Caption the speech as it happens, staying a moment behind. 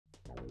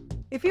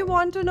If you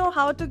want to know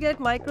how to get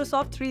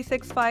Microsoft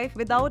 365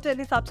 without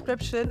any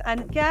subscription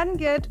and can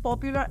get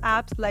popular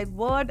apps like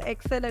Word,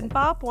 Excel and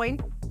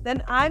PowerPoint,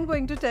 then I'm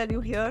going to tell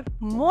you here.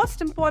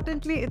 Most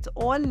importantly, it's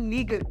all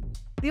legal.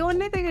 The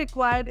only thing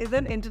required is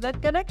an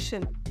internet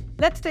connection.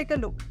 Let's take a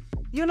look.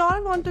 You'll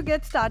all want to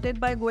get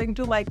started by going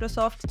to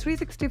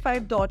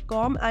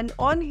Microsoft365.com, and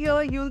on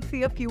here you'll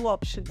see a few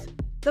options.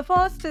 The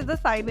first is the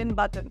sign in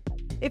button.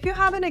 If you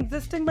have an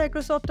existing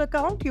Microsoft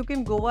account, you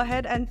can go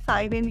ahead and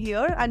sign in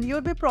here and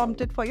you'll be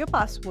prompted for your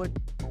password.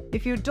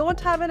 If you don't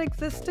have an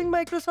existing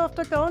Microsoft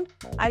account,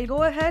 I'll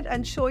go ahead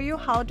and show you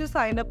how to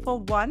sign up for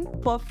one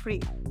for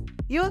free.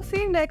 You'll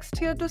see next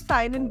here to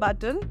sign in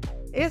button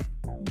is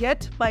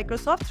Get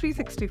Microsoft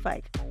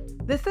 365.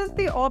 This is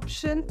the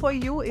option for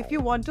you if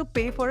you want to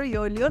pay for a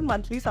yearly or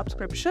monthly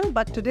subscription,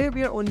 but today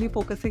we are only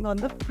focusing on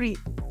the free.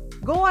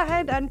 Go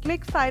ahead and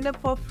click sign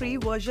up for free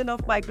version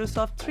of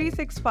Microsoft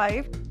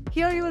 365.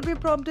 Here you will be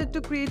prompted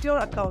to create your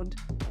account.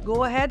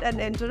 Go ahead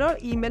and enter your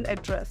email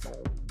address.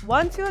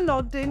 Once you're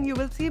logged in, you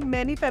will see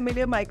many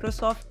familiar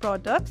Microsoft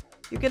products.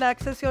 You can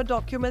access your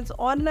documents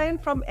online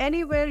from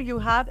anywhere you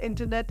have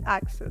internet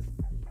access.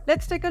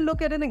 Let's take a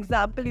look at an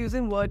example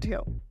using Word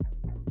here.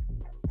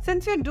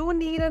 Since you do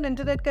need an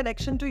internet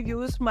connection to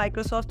use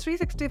Microsoft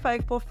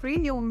 365 for free,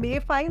 you may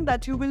find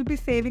that you will be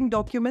saving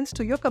documents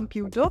to your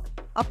computer,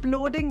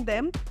 uploading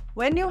them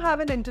when you have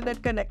an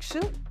internet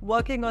connection,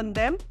 working on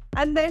them,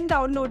 and then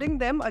downloading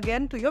them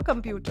again to your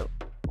computer.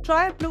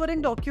 Try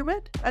uploading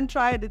document and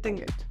try editing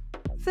it.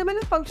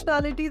 Similar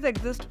functionalities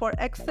exist for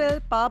Excel,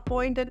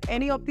 PowerPoint, and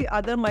any of the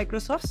other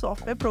Microsoft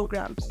software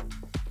programs.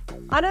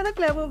 Another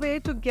clever way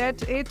to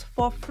get it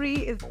for free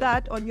is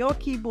that on your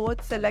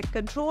keyboard, select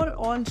Ctrl,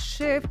 Alt,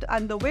 Shift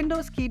and the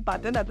Windows key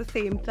button at the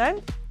same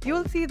time.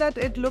 You'll see that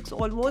it looks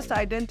almost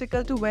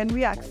identical to when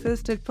we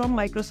accessed it from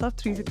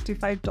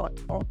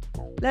Microsoft365.com.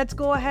 Let's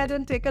go ahead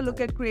and take a look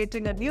at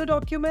creating a new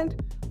document.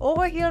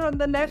 Over here on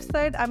the left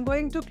side, I'm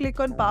going to click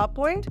on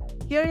PowerPoint.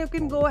 Here you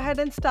can go ahead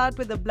and start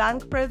with a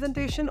blank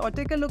presentation or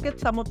take a look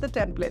at some of the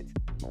templates.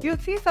 You'll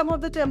see some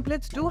of the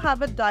templates do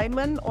have a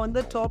diamond on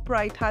the top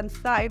right hand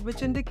side,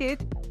 which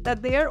indicates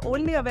that they are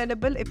only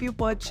available if you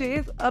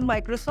purchase a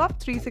Microsoft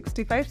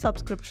 365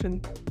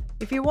 subscription.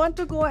 If you want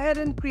to go ahead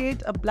and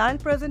create a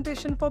blank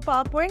presentation for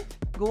PowerPoint,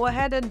 go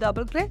ahead and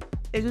double click.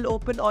 It will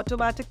open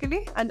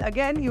automatically, and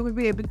again you will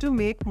be able to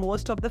make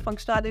most of the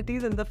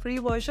functionalities in the free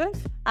version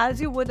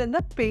as you would in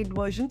the paid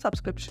version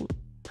subscription.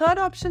 Third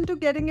option to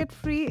getting it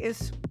free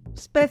is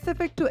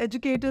specific to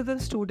educators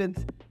and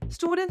students.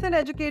 Students and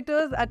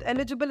educators at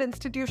eligible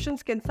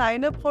institutions can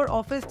sign up for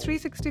Office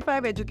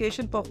 365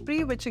 education for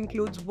free, which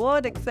includes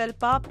Word, Excel,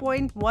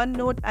 PowerPoint,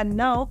 OneNote, and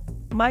now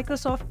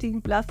Microsoft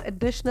Teams plus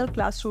additional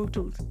classroom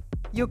tools.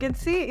 You can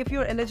see if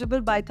you're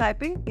eligible by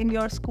typing in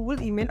your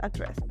school email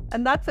address.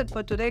 And that's it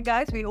for today,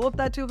 guys. We hope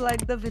that you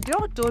liked the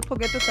video. Don't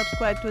forget to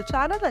subscribe to the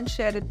channel and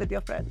share it with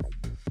your friends.